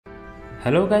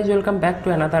Hello guys, welcome back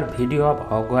to another video of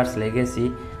हॉगवार्ट्स legacy.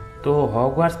 तो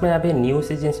हॉगवार्ट्स में अभी न्यू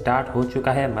सीजन स्टार्ट हो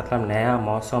चुका है, मतलब नया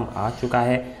मौसम आ चुका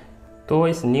है। तो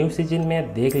इस न्यू सीजन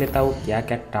में देख लेता हूँ क्या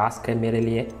क्या टास्क है मेरे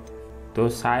लिए। तो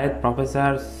शायद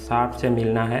प्रोफेसर साहब से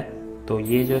मिलना है, तो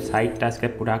ये जो साइड टास्क है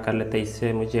पूरा कर लेते हैं,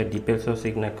 इससे मुझे डिपेल्सो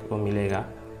सीखने को मिलेगा।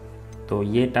 तो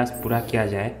ये टास्क पूरा किया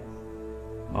जाए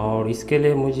और इसके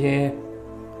लिए मुझे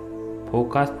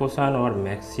फोकस पोशन और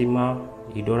मैक्सिमा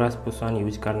इडोरस पोशन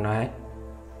यूज करना है।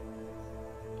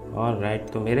 और राइट,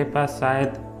 तो मेरे पास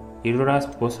शायद इडोरस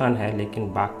पोशन है,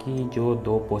 लेकिन बाकी जो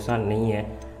दो पोशन नहीं है,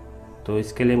 तो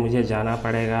इसके लिए मुझे जाना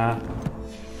पड़ेगा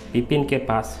पिपिन के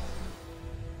पास।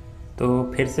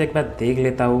 तो फिर से एक बार देख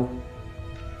लेता हूँ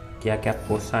क्या क्या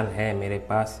पोशन है मेरे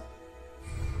पास।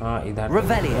 हाँ, इधर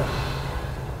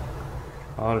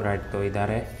ऑल राइट, तो इधर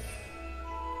है।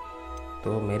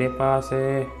 तो मेरे पास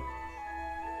है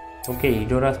ओके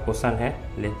इडोरस पोशन है,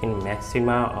 लेकिन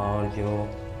मैक्सिमा और जो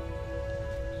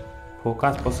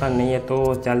फोकस पोशन नहीं है।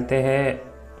 तो चलते हैं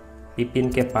पिपिन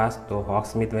के पास, तो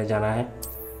हॉगस्मिथ में जाना है।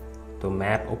 तो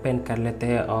मैप ओपन कर लेते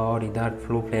हैं और इधर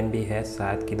फ्लू फ्लेम भी है,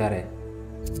 शायद किधर है।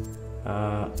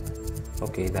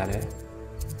 ओके इधर है,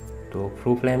 तो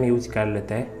फ्लू फ्लेम यूज कर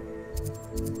लेते हैं।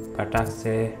 फटाक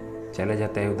से चले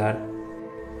जाते हैं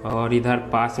उधर। और इधर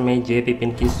पास में ही जे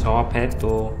पिपिन की शॉप है,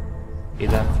 तो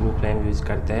इधर फ्लू फ्लेम यूज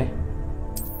करते हैं।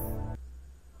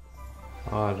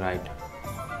 और राइट,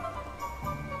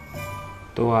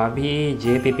 तो अभी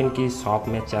जे पिपिन की शॉप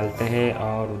में चलते हैं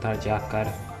और उधर जाकर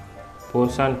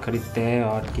पोशन खरीदते हैं।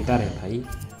 और किधर है भाई?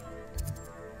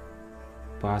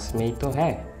 पास में ही तो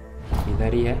है,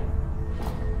 इधर ही है।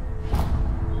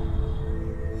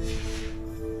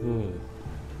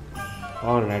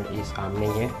 और राइट, ये सामने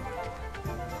ही है,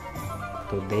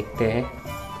 तो देखते हैं।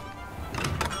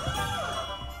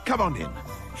 Come on in.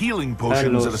 Healing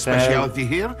potions are a specialty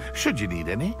here. Should you need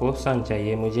any? पोशन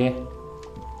चाहिए मुझे।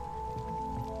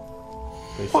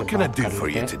 What can I do for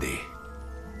you today?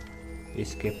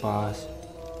 इसके पास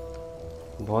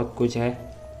बहुत कुछ है,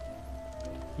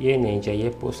 ये नहीं चाहिए।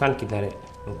 पोशन किधर है?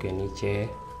 ओके नीचे है।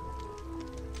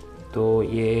 तो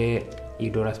ये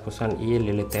इडोरस पोशन ये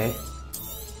ले लेते हैं।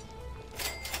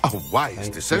 A wise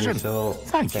decision.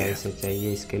 Thank you. पैसे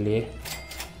चाहिए इसके लिए,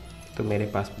 तो मेरे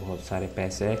पास बहुत सारे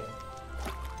पैसे हैं।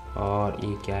 और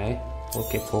ये क्या है?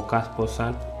 ओके फोकस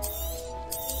पोशन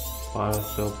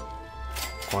 500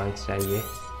 कॉइन्स चाहिए,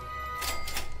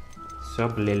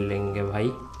 सब ले लेंगे भाई।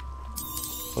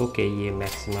 ओके ये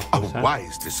मैक्सिमम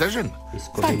पोशन,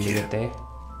 इसको भी ले लेते हैं।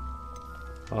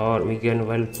 और वीगन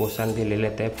वेल पोशन भी ले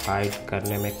लेते हैं, फाइट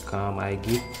करने में काम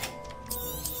आएगी।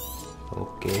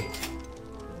 ओके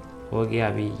हो गया।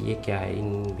 अभी ये क्या है?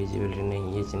 इनविजिबिलिटी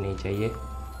नहीं, ये नहीं चाहिए।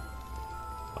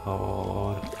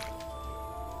 और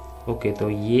ओके तो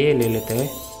ये ले लेते हैं।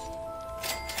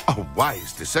 A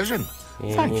wise decision.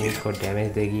 ये इसको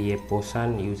डैमेज देगी ये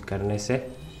पोशन यूज करने से।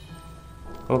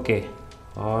 ओके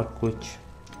और कुछ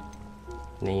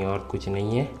नहीं, और कुछ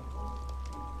नहीं है।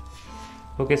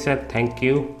 Okay sir, thank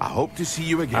you.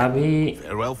 अभी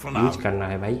यूज करना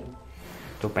है भाई,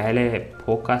 तो पहले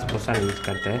फोकस पोशन यूज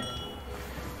करते हैं।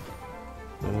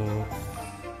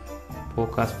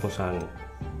 फोकस पोशन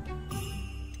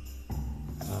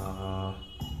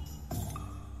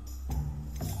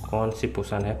कौन सी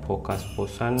पोशन है? फोकस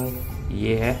पोशन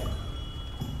ये है।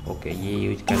 ओके ये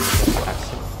यूज करने के फटाक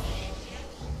से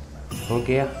हो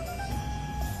गया।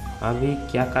 अभी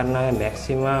क्या करना है?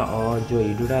 मैक्सिमा और जो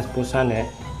इडोरस पोशन है,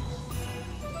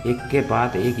 एक के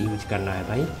बाद एक यूज करना है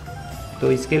भाई।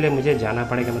 तो इसके लिए मुझे जाना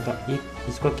पड़ेगा, मतलब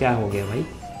इसको क्या हो गया भाई?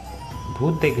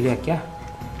 भूत देख लिया क्या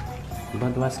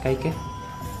बदमाश काई के?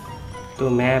 तो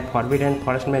मैं फॉरबिडन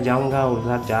फॉरेस्ट में जाऊंगा और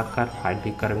उधर जाकर फाइट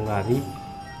भी करूंगा अभी,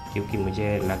 क्योंकि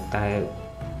मुझे लगता है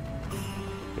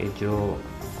ये जो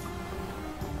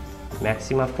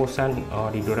मैक्सिमा पोशन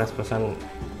और इडोरस पोशन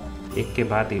एक के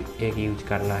बाद एक यूज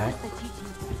करना है।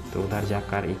 तो उधर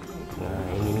जाकर एक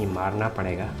एनिमी मारना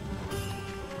पड़ेगा।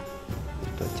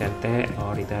 तो चलते हैं,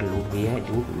 और इधर लूट भी है,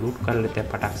 लूट कर लेते हैं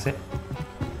फटाक से।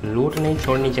 लूट नहीं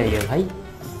छोड़नी चाहिए भाई।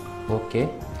 ओके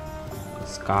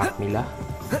स्कार्फ मिला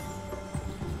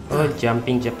और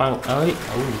जंपिंग जपांग, और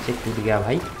नीचे कूद गया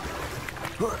भाई।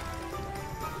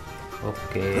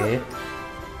 ओके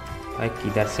भाई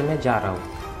किधर से मैं जा रहा हूँ?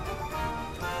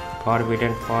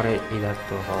 फॉरबिडन फॉरेस्ट इधर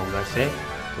तो होगा से,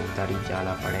 तो उधर ही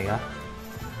जाना पड़ेगा।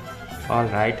 ऑल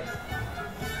राइट,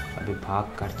 अभी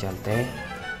भाग कर चलते हैं।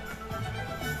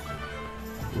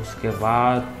 उसके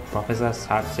बाद प्रोफेसर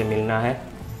साहब से मिलना है,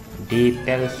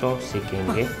 डिपेल्सो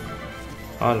सीखेंगे।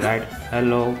 All right,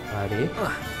 hello. अरे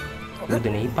कूद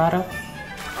नहीं पा रहा,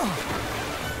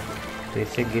 तो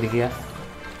इससे गिर गया।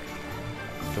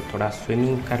 तो थोड़ा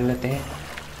स्विमिंग कर लेते हैं।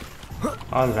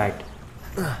 ऑल राइट,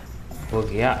 हो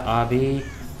गया। अभी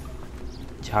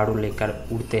झाड़ू लेकर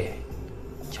उड़ते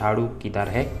हैं। झाड़ू किधर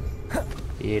है?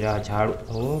 ये रहा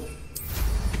झाड़ू।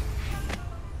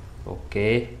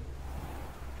 ओके,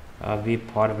 अभी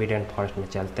फॉरबिडन फॉरेस्ट में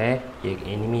चलते हैं। एक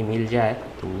एनिमी मिल जाए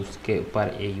तो उसके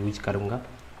ऊपर ये यूज करूँगा।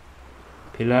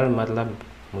 फिलहाल मतलब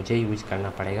मुझे यूज करना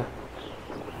पड़ेगा।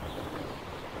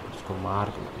 उसको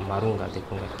मारूंगा,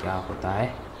 देखूंगा क्या होता है।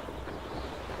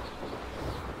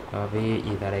 अभी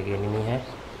इधर एक एनिमी है।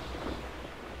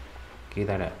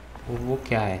 किधर है वो?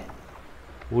 क्या है?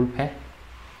 वुल्फ है।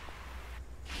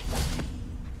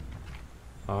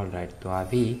 ऑलराइट, तो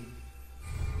अभी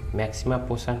मैक्सिमा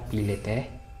पोशन पी लेते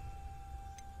हैं।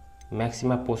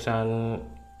 मैक्सिमा पोशन,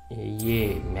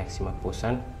 ये मैक्सिमा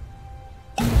पोशन।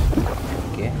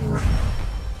 ओके,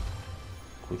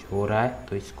 कुछ हो रहा है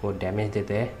तो इसको डैमेज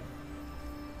देते हैं।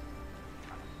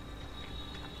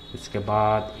 उसके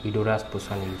बाद इडोरास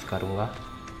पोशन यूज करूँगा।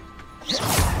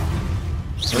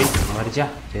 मर जा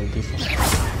जल्दी से।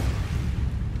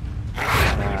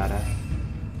 आ रहा है।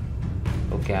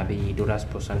 ओके, अभी इडोरास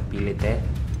पोशन पी लेते हैं।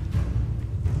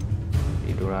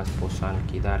 इडोरास पोशन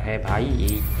किधर है भाई?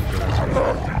 ये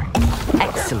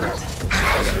एक्सीलेंट।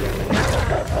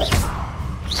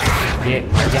 ये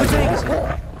मर जा जल्दी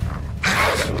से।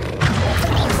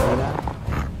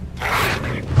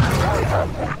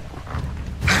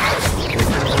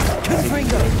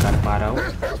 कर पा रहा हूँ।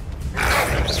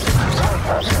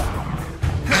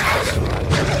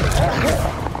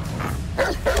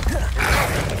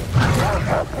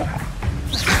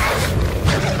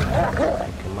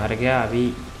 मर गया। अभी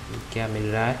क्या मिल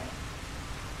रहा है?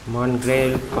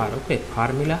 मॉनग्रेल फार। ओके,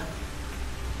 फार मिला।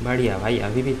 बढ़िया भाई।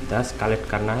 अभी भी 10 कलेक्ट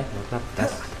करना है, मतलब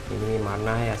 10 इनमें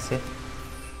मारना है ऐसे।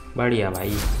 बढ़िया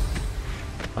भाई।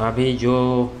 अभी जो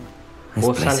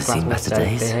पोशन क्लास में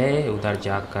चलते हैं, उधर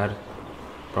जाकर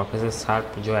प्रोफेसर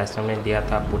शार्प जो असाइनमेंट दिया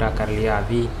था पूरा कर लिया।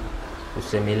 अभी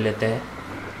उससे मिल लेते हैं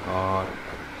और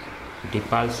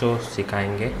डिपाल्सो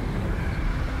सिखाएंगे।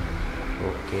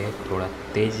 ओके, थोड़ा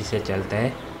तेज़ी से चलते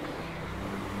हैं।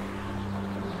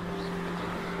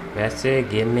 वैसे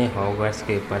गेम में हॉगवर्ट्स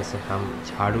के ऊपर से हम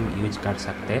झाड़ू यूज कर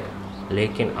सकते हैं,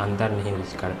 लेकिन अंदर नहीं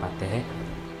यूज कर पाते हैं।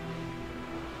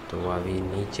 तो अभी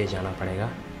नीचे जाना पड़ेगा।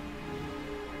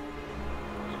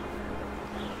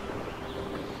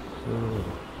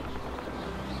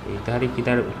 इधर ही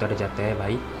किधर उतर जाते हैं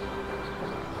भाई?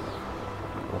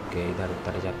 ओके, इधर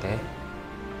उतर जाते हैं।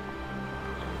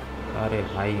 अरे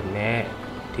भाई, मैं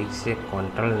ठीक से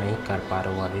कंट्रोल नहीं कर पा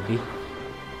रहा हूँ अभी भी।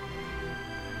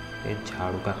 ये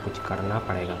झाड़ू का कुछ करना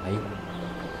पड़ेगा भाई।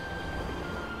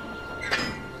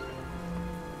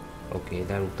 ओके,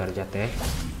 इधर उतर जाते हैं।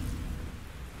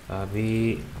 अभी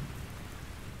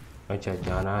अच्छा,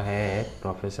 जाना है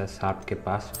प्रोफेसर शार्प के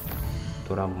पास।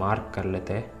 थोड़ा मार्क कर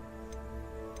लेते हैं।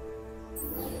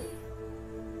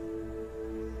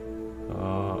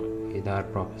 इधर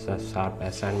प्रोफेसर शार्प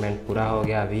असाइनमेंट पूरा हो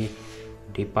गया। अभी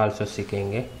डिपाल्सो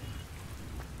सीखेंगे।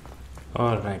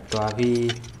 ऑलराइट, तो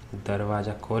अभी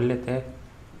दरवाज़ा खोल लेते हैं।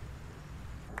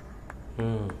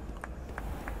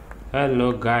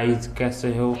 हेलो गाइस,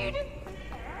 कैसे हो?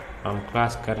 हम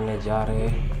क्लास करने जा रहे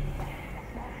हैं।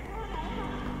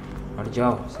 हट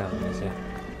जाओ सामने से,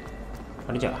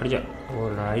 हट जा हट जा।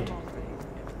 ऑलराइट,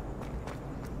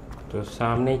 तो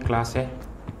सामने ही क्लास है,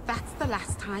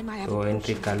 तो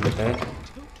एंट्री कर लेते हैं।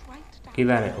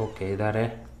 किधर है? ओके, इधर है।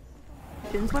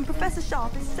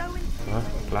 हाँ,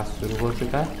 क्लास शुरू हो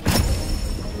चुका है।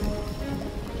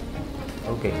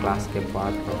 ओके, क्लास के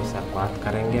बाद प्रोफेसर बात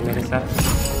करेंगे मेरे साथ।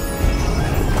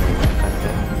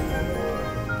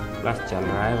 क्लास चल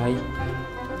रहा है भाई।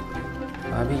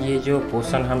 अभी ये जो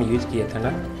पोशन हम यूज किए थे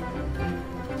ना,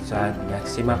 शायद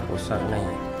मैक्सिमा पोशन नहीं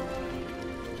है।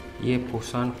 ये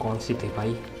पोशन कौन सी थी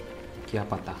भाई, क्या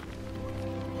पता।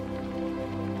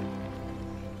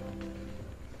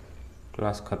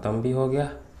 क्लास खत्म भी हो गया।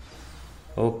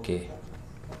 ओके,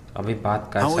 अभी बात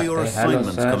कर सकते हैं। Hello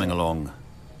sir.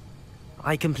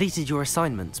 I completed your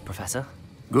assignments, Professor.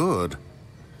 Good.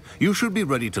 You should be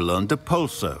ready to learn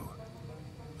Depulso.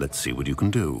 Let's see what you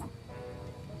can do.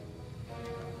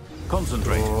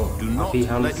 Concentrate. Do not अभी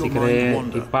हम let your सीख रहे mind हैं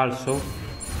wander. डिपाल्सो,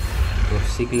 तो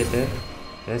सीख लेते हैं।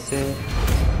 वैसे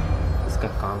इसका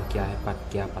काम क्या है पर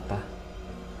क्या पता।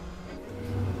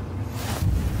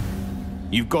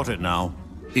 You've got it now.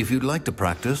 If you'd like to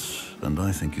practice, and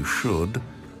I think you should,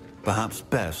 perhaps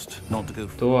best not to go.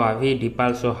 तो अभी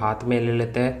डिपाल्सो हाथ में ले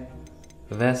लेते हैं।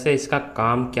 वैसे इसका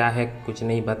काम क्या है कुछ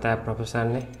नहीं बताया प्रोफेसर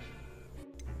ने।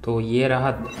 तो ये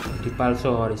रहा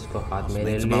डिपाल्सो और इसको हाथ में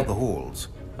ले About the लिया। halls.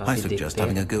 I suggest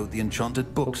having a go at the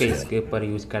enchanted books okay, here. इसके ऊपर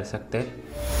यूज कर सकते हैं,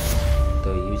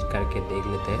 तो यूज करके देख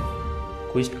लेते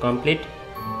हैं। क्विस्ट कंप्लीट।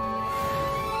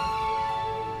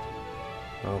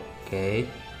 ओके,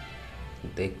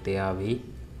 देखते हैं अभी।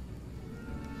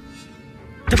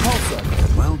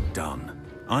 Well done.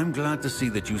 I'm glad to see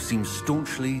that you seem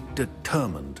staunchly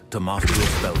determined to master your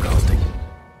spellcasting.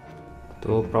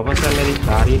 तो प्रोफेसर मेरी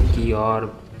तारीफ की, और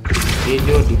ये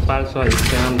जो डिपाल्स और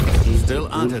इससे हम चीज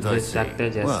भेज सकते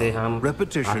हैं, जैसे हम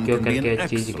आगे करके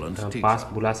चीज पास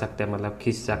बुला सकते हैं, मतलब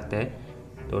खींच सकते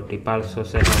हैं। तो डिपाल्सो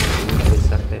से हम दूर भेज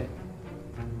सकते हैं,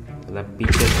 मतलब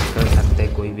पीछे कर सकते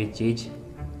हैं कोई भी चीज़।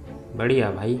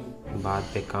 बढ़िया भाई, बाद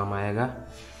पे काम आएगा।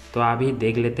 तो अभी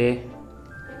देख लेते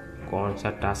कौन सा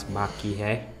टास्क बाकी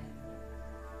है,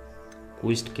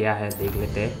 क्विस्ट क्या है देख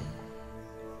लेते हैं।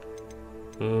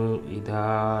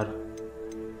 इधर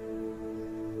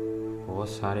बहुत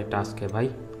सारे टास्क है भाई,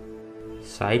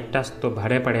 साइड टास्क तो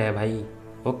भरे पड़े हैं भाई।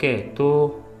 ओके, तो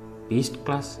बीस्ट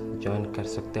क्लास ज्वाइन कर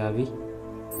सकते हैं अभी,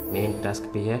 मेन टास्क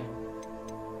भी है।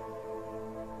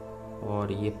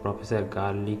 और ये प्रोफेसर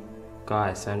गार्लिक का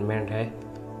असाइनमेंट है,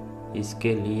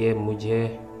 इसके लिए मुझे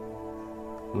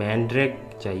मैंड्रेक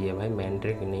चाहिए भाई।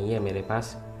 मैंड्रेक नहीं है मेरे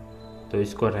पास, तो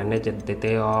इसको रहने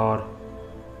देते और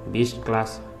बीस्ट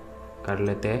क्लास कर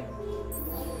लेते हैं।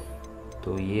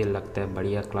 तो ये लगता है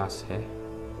बढ़िया क्लास है,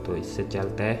 तो इससे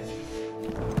चलते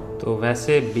हैं। तो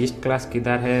वैसे बीस्ट क्लास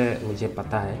किधर है मुझे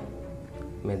पता है,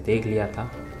 मैं देख लिया था,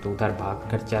 तो उधर भाग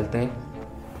कर चलते हैं।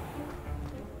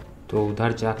 तो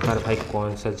उधर जाकर भाई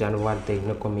कौन सा जानवर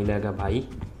देखने को मिलेगा भाई,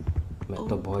 मैं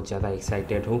तो बहुत ज़्यादा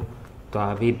एक्साइटेड हूँ। तो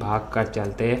अभी भाग कर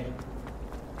चलते हैं,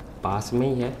 पास में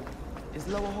ही है।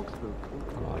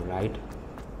 ऑलराइट,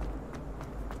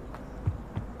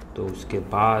 तो उसके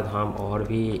बाद हम और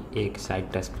भी एक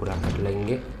साइड टास्क पूरा कर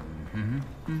लेंगे।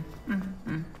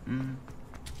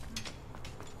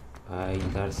 भाई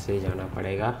इधर से जाना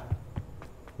पड़ेगा।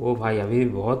 वो भाई अभी भी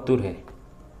बहुत दूर है,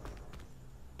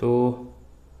 तो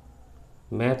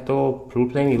मैं तो फ्लू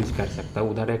फ्लेम यूज़ कर सकता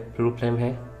हूँ। उधर एक फ्लू फ्लेम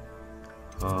है,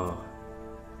 हाँ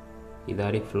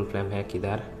इधर एक फ्लू फ्लेम है।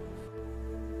 किधर?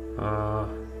 हाँ,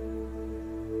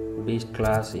 बीस्ट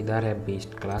क्लास इधर है,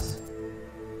 बीस्ट क्लास।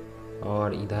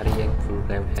 और इधर ही एक फ्लू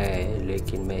फ्लेम है,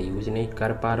 लेकिन मैं यूज़ नहीं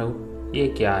कर पा रहा हूँ। ये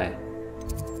क्या है,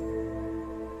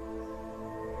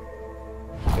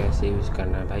 कैसे यूज़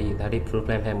करना है भाई? इधर ही फ्लू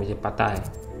फ्लेम है, मुझे पता है,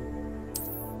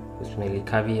 उसमें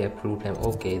लिखा भी है फ्लू फ्लेम।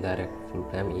 ओके, इधर है फ्लू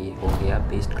फ्लेम। ये हो गया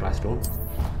बीस्ट क्लासरूम।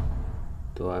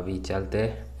 तो अभी चलते।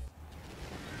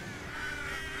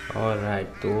 ऑलराइट,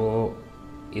 तो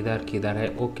इधर किधर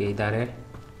है? ओके, इधर है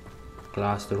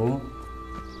क्लासरूम।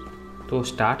 तो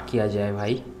स्टार्ट किया जाए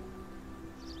भाई।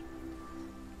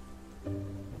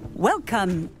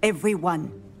 Welcome, everyone.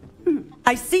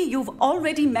 I see you've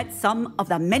already met some of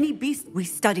the many beasts we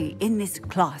study in this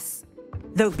class.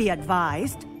 Though be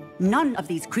advised, none of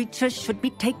these creatures should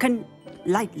be taken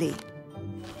lightly.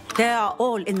 They are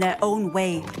all in their own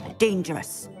way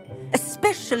dangerous,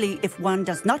 especially if one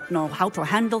does not know how to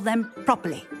handle them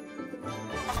properly.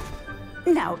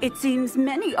 Now, it seems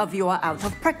many of you are out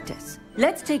of practice.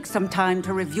 Let's take some time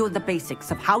to review the basics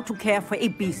of how to care for a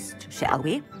beast, shall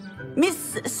we?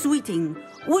 Miss Sweeting,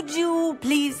 would you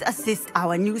please assist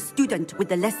our new student with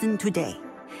the lesson today?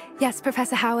 Yes,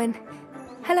 Professor Howen.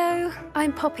 Hello,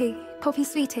 I'm Poppy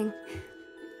Sweeting.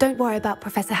 Don't worry about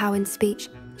Professor Howen's speech.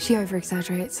 She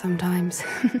over-exaggerates sometimes.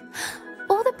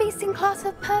 All the beasts in class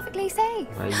are perfectly safe.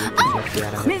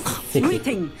 Miss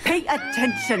Sweeting, pay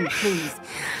attention, please.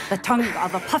 The tongue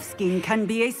of a puffskein can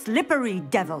be a slippery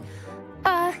devil.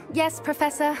 Yes,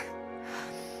 Professor.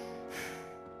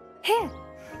 Here,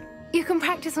 you can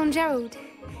practice on Gerald.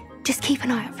 Just keep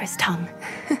an eye out for his tongue.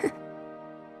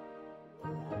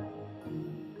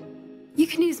 You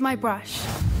can use my brush.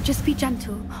 Just be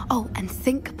gentle. Oh, and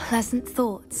think pleasant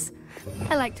thoughts.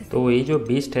 I like to think. तो ये जो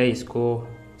beast है इसको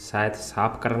शायद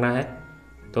साफ करना है।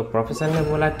 तो प्रोफेसर ने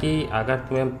बोला कि अगर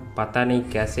तुम्हें पता नहीं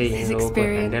कैसे इन लोगों को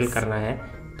हैंडल करना है,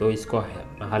 तो इसको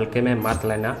हल्के में मत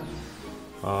लेना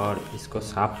और इसको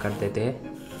साफ कर देते हैं।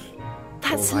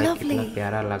 That's भाई lovely. कितना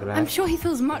प्यारा लग रहा है। I'm sure he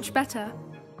feels much better.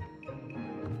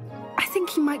 I think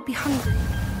he might be hungry.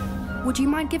 Would you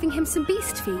mind giving him some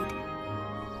beast feed?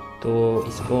 तो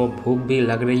इसको भूख भी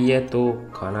लग रही है, तो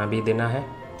खाना भी देना है।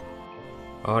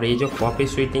 और ये जो पॉपी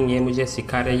स्वीटिंग, ये मुझे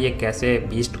सिखा रही है कैसे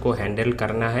बीस्ट को हैंडल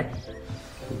करना है।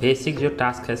 बेसिक जो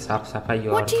टास्क है साफ सफाई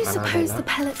और What do you खाना suppose the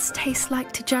देना। pellets taste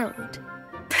like to Gerald?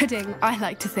 Pudding, I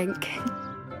like to think.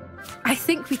 I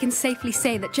think we can safely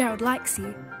say that Gerald likes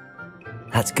you.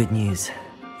 That's good news.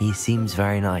 He seems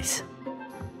very nice.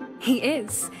 He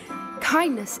is.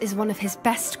 Kindness is one of his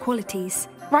best qualities,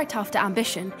 right after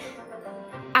ambition.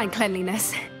 And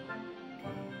cleanliness.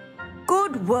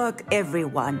 Good work,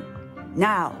 everyone.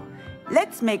 Now,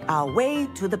 let's make our way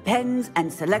to the pens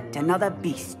and select another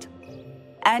beast.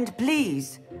 And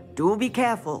please, do be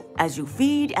careful as you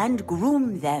feed and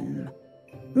groom them.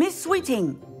 Miss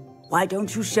Sweeting, why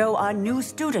don't you show our new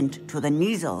student to the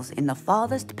Kneazles in the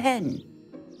farthest pen?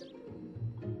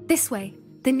 This way.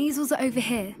 The Kneazles are over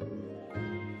here.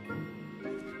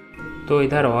 तो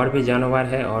इधर और भी जानवर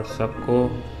है और सबको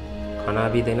खाना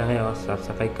भी देना है और साफ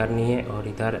सफाई करनी है और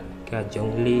इधर क्या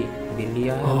जंगली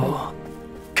बिल्लियाँ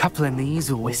हैं? Couple of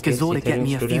Kneazle whiskers ought to get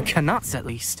me a few canuts at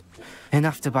least.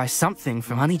 Enough to buy something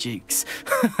from Honeydukes.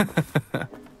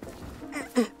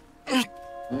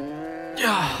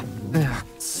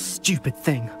 Stupid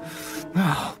thing.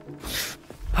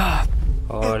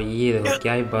 और ये देखो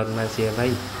क्या ही बदमाशी है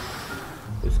भाई,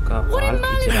 उसका What in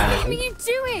बाल खींच Merlin रहा है are भाई। you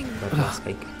doing? बदमाश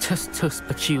भाई। Tuss,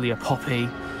 peculiar Poppy.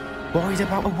 Worried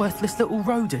about a worthless little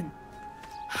rodent?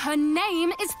 Her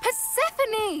name is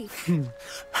Persephone!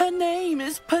 Her name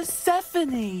is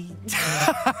Persephone!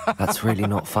 That's really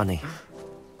not funny.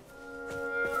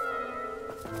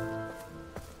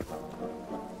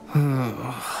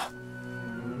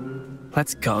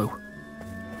 Let's go.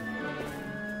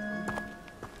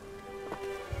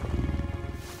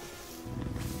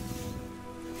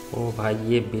 ओ भाई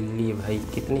ये बिल्ली भाई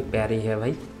कितनी प्यारी है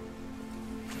भाई।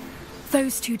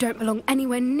 Those two don't belong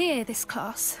anywhere near this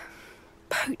class.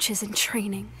 Poachers in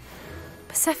training.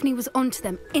 Persephone was onto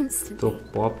them instantly. तो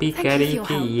Poppy Thank कह you रही for your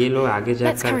कि help. ये लोग आगे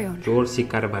Let's carry जाकर on. चोर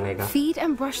शिकार बनेगा, Feed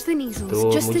and brush the Kneazles,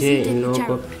 तो just as मुझे you इन did with लोगों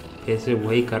को Gerald. कैसे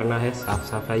वही करना है, साफ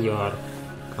सफाई और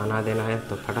खाना देना है,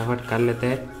 तो फटाफट कर लेते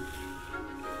हैं।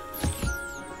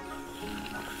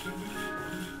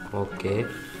 ओके,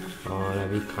 और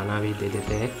अभी खाना भी दे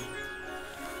देते हैं।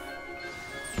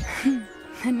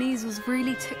 The Kneazles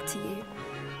really took to you.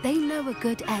 They know a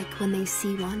good egg when they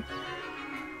see one.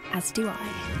 As do I.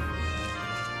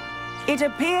 It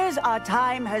appears our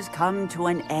time has come to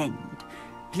an end.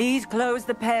 Please close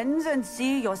the pens and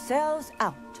see yourselves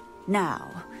out. Now,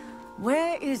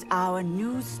 where is our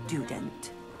new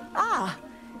student? Ah,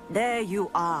 there you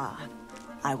are.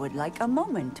 I would like a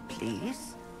moment,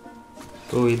 please.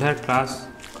 तो इधर class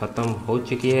ख़त्म हो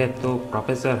चुकी है, तो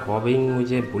professor हॉबिन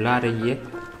मुझे बुला रही है,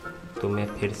 तो मैं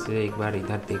फिर से एक बार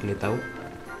इधर देख लेता हूँ।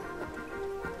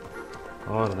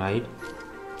 और राइट,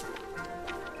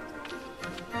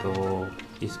 तो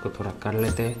इसको थोड़ा कर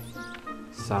लेते हैं,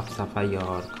 साफ सफाई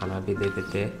और खाना भी दे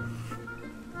देते हैं।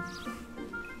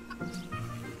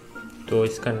 तो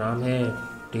इसका नाम है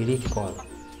टीरी कॉल।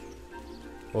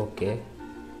 ओके,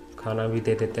 खाना भी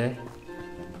दे देते हैं।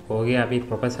 हो गया, अभी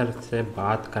प्रोफेसर से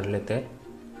बात कर लेते हैं।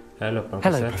 Hello Hello,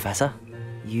 professor. Professor.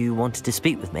 You wanted to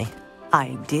speak with me?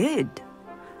 I did.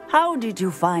 How did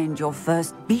you find your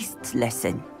first beasts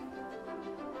lesson?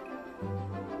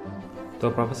 तो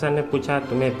प्रोफेसर ने पूछा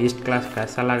तुम्हें बीस्ट क्लास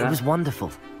कैसा It लगा? was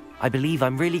wonderful. I believe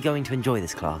I'm really going to enjoy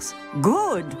this class.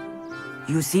 Good.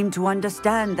 You seem to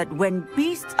understand that when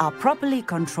beasts are properly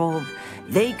controlled,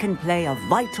 they can play a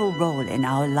vital role in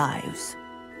our lives.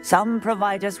 Some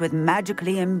provide us with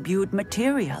magically imbued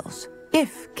materials,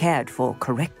 if cared for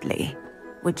correctly,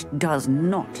 which does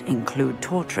not include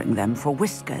torturing them for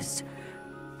whiskers.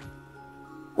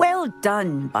 Well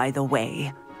done, by the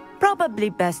way. Probably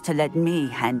best to let me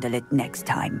handle it next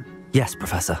time. Yes,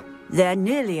 Professor. They're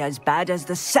nearly as bad as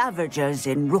the Savagers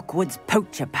in Rookwood's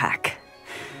poacher pack.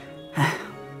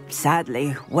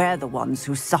 Sadly, we're the ones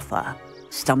who suffer,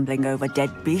 stumbling over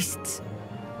dead beasts.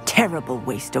 Terrible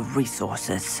waste of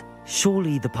resources.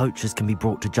 Surely the poachers can be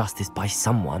brought to justice by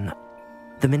someone.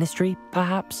 The Ministry,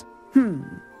 perhaps?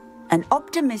 An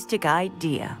optimistic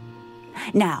idea.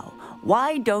 Now,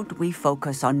 why don't we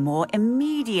focus on more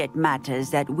immediate matters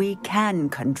that we can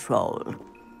control?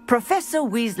 Professor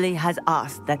Weasley has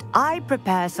asked that I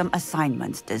prepare some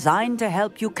assignments designed to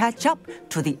help you catch up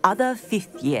to the other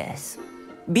 5th years.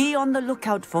 Be on the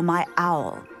lookout for my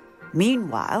owl.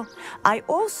 Meanwhile, I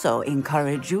also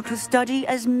encourage you to study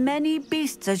as many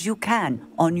beasts as you can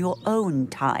on your own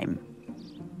time.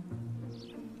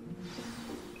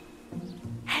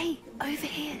 Hey, over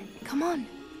here. Come on.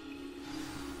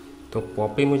 तो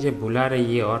Poppy मुझे बुला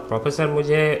रही है और professor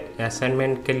मुझे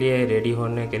assignment के लिए ready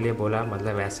होने के लिए बोला,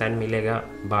 मतलब असाइन मिलेगा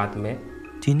बाद में।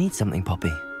 Do you need something,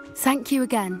 Poppy? Thank you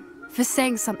again for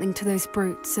saying something to those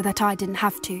brutes so that I didn't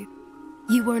have to.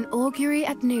 You were an augury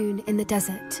at noon in the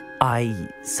desert. I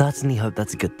certainly hope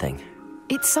that's a good thing.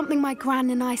 It's something my gran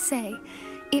and I say.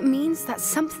 It means that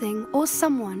something or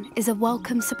someone is a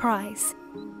welcome surprise.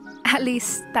 At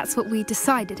least, that's what we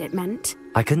decided it meant.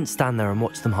 I couldn't stand there and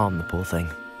watch them harm the poor thing.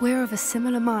 We're of a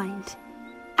similar mind.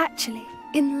 Actually,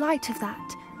 in light of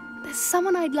that, there's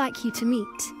someone I'd like you to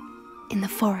meet in the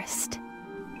forest.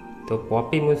 तो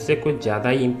Poppy मुझसे कुछ ज़्यादा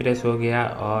ही impress हो गया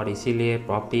और इसीलिए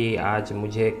Poppy आज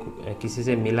मुझे किसी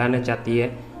से मिलाना चाहती है,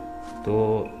 तो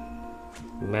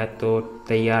मैं तो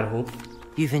तैयार हूँ।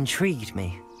 You've intrigued me.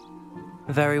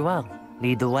 Very well.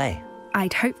 Lead the way.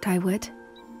 I'd hoped I would.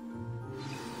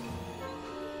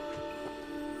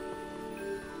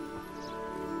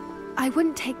 I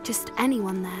wouldn't take just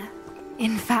anyone there.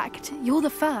 In fact, you're the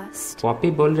first.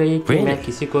 Poppy बोल रही है कि मैं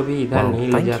किसी को भी इधर नहीं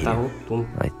ले जाता हूँ, तुम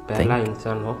पहला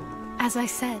इंसान हो। As I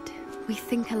said, we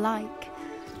think alike.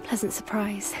 Pleasant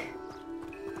surprise.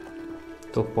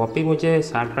 तो पॉपी मुझे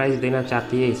सरप्राइज देना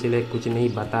चाहती है, इसीलिए कुछ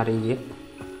नहीं बता रही है।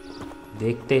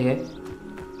 देखते हैं।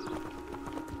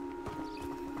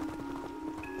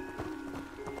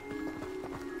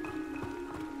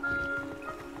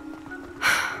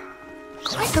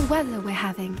 Quite the weather we're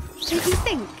having, don't you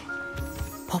think?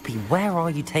 Poppy, where are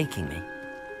you taking me?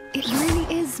 It really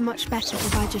is much better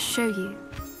if I just show you.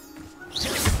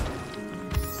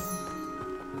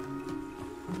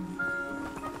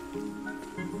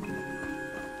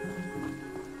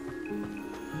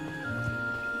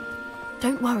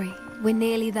 Don't worry, we're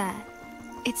nearly there.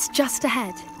 It's just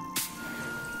ahead.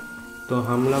 तो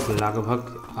हम लोग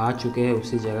लगभग आ चुके हैं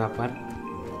उसी जगह पर,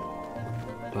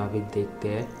 तो अभी देखते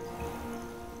हैं।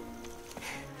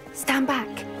 Stand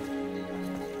back.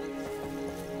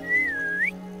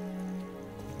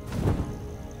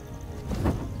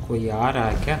 कोई आ रहा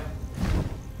है क्या?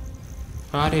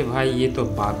 अरे भाई, ये तो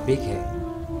बागबिग है।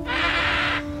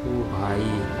 ओ भाई,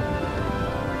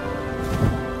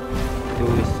 तो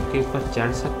इसके ऊपर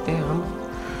चढ़ सकते हैं हम?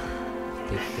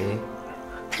 देखते हैं।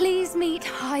 Please meet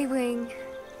Highwing.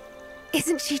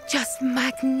 Isn't she just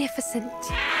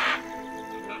magnificent?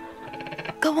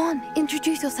 Go on,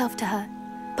 introduce yourself to her.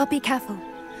 But be careful.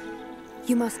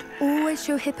 You must always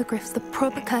show hippogriffs the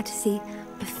proper courtesy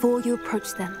before you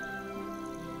approach them.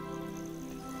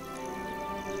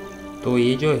 तो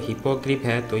ये जो हिपोग्रिफ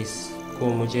है, तो इसको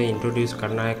मुझे इंट्रोड्यूस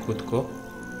करना है खुद को।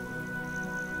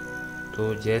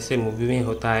 तो जैसे मूवी में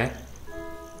होता है,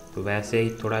 तो वैसे ही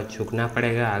थोड़ा झुकना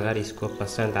पड़ेगा। अगर इसको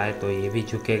पसंद आए तो ये भी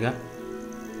झुकेगा,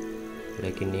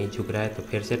 लेकिन नहीं झुक रहा है तो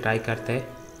फिर से ट्राई करते हैं।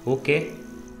 ओके,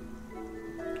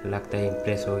 लगता है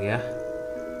इम्प्रेस हो गया।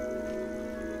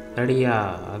 बढ़िया,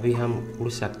 अभी हम उड़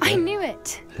सकते हैं। I knew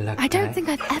it. I don't think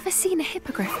I've ever seen a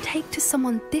hippogriff take to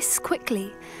someone this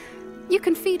quickly. You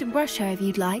can feed and brush her if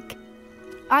you'd like.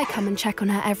 I come and check on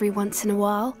her every once in a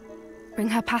while. Bring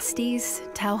her pasties,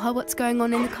 tell her what's going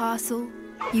on in the castle.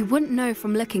 You wouldn't know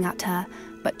from looking at her,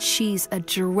 but she's a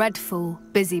dreadful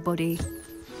busybody.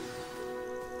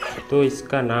 तो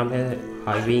इसका नाम है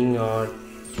hiving और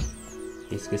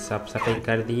इसकी साफ सफाई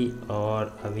कर दी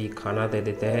और अभी खाना दे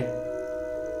देते हैं।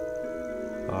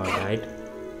 ऑलराइट,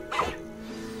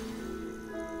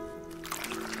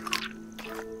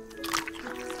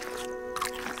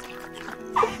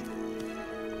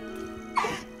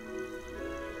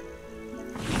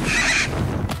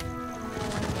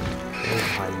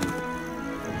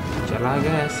 चला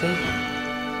गया ऐसे।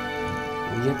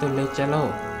 मुझे तो ले चलो,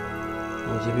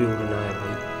 मुझे भी उड़ना है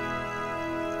भाई।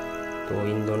 तो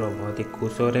इन दोनों बहुत ही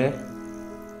खुश हो रहे।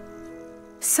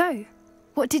 So,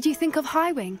 what did you think of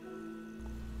Highwing?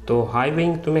 तो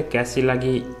हाइविंग तुम्हें कैसी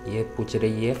लगी, ये पूछ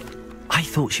रही है। I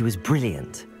thought she was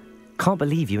brilliant. Can't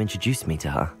believe you introduced me to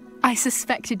her. I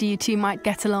suspected you two might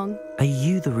get along. Are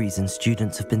you the reason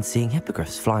students have been seeing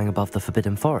hippogriffs flying above the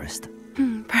Forbidden Forest?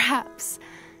 Perhaps.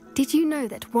 Did you know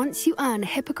that once you earn a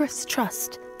hippogriff's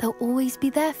trust, they'll always be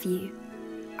there for you?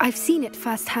 I've seen it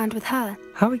firsthand with her.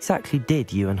 How exactly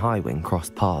did you and Highwing cross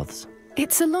paths?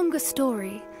 It's a longer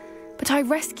story, but I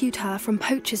rescued her from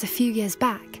poachers a few years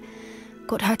back.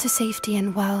 Got her to safety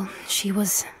and, well, she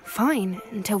was fine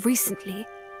until recently.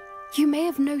 You may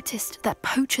have noticed that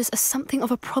poachers are something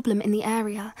of a problem in the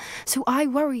area, so I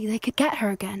worry they could get her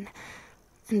again.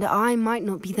 And I might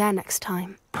not be there next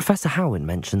time. Professor Howin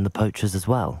mentioned the poachers as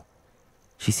well.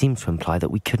 She seemed to imply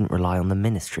that we couldn't rely on the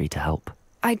Ministry to help.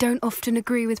 I don't often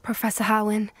agree with Professor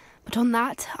Howin, but on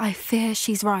that, I fear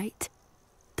she's right.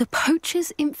 The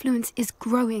poachers' influence is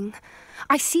growing.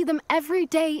 I see them every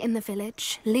day in the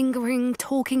village, lingering,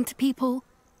 talking to people.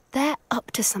 They're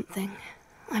up to something.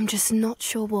 I'm just not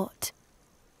sure what.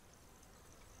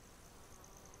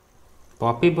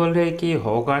 Poppy बोल रही है कि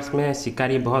हॉगवार्ट्स में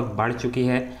शिकारी बहुत बढ़ चुकी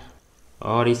है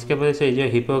और इसके वजह से जो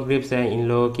हिपोग्रिफ्स हैं, इन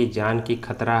लोगों की जान की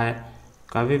खतरा है।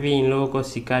 कभी भी इन लोगों को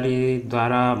शिकारी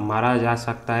द्वारा मारा जा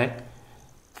सकता है।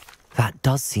 That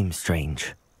does seem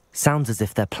strange. Sounds as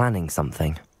if they're planning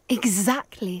something.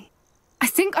 Exactly. I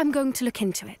think I'm going to look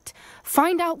into it.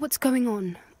 Find out what's going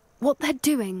on, what they're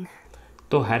doing.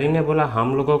 तो हैरी ने बोला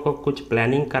हम लोगों को कुछ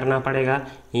प्लानिंग करना पड़ेगा,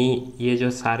 ये जो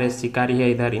सारे शिकारी है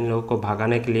इधर इन लोगों को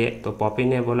भगाने के लिए। तो पॉपी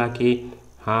ने बोला कि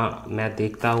हाँ मैं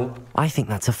देखता हूँ। I think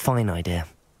that's a fine idea.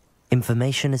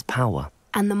 Information is power.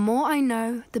 And the more I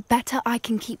know, the better I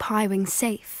can keep Highwing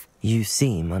safe. You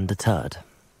seem undeterred.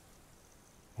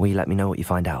 Will you let me know what you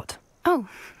find out? Oh,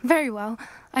 very well.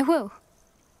 I will.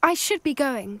 I should be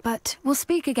going, but we'll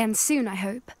speak again soon, I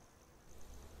hope.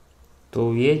 तो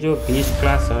ये जो 20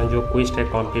 class जो क्विस्ट है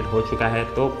complete हो चुका है।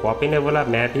 तो Poppy ने बोला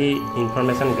मैं भी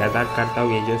इंफॉर्मेशन गैदर करता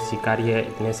हूँ, ये जो शिकारी है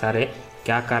इतने सारे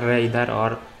क्या कर रहे हैं इधर।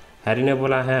 और हैरी ने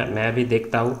बोला है मैं भी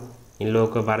देखता हूँ, इन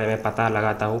लोगों के बारे में पता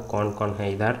लगाता हूँ कौन कौन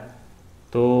है इधर।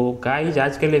 तो गाइस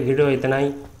आज के लिए वीडियो इतना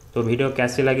ही। तो वीडियो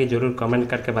कैसी लगी ज़रूर कमेंट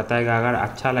करके बताएगा। अगर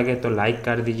अच्छा लगे तो लाइक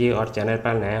कर दीजिए और चैनल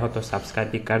पर नए हो तो सब्सक्राइब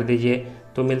भी कर दीजिए।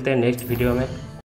 तो मिलते हैं नेक्स्ट वीडियो में।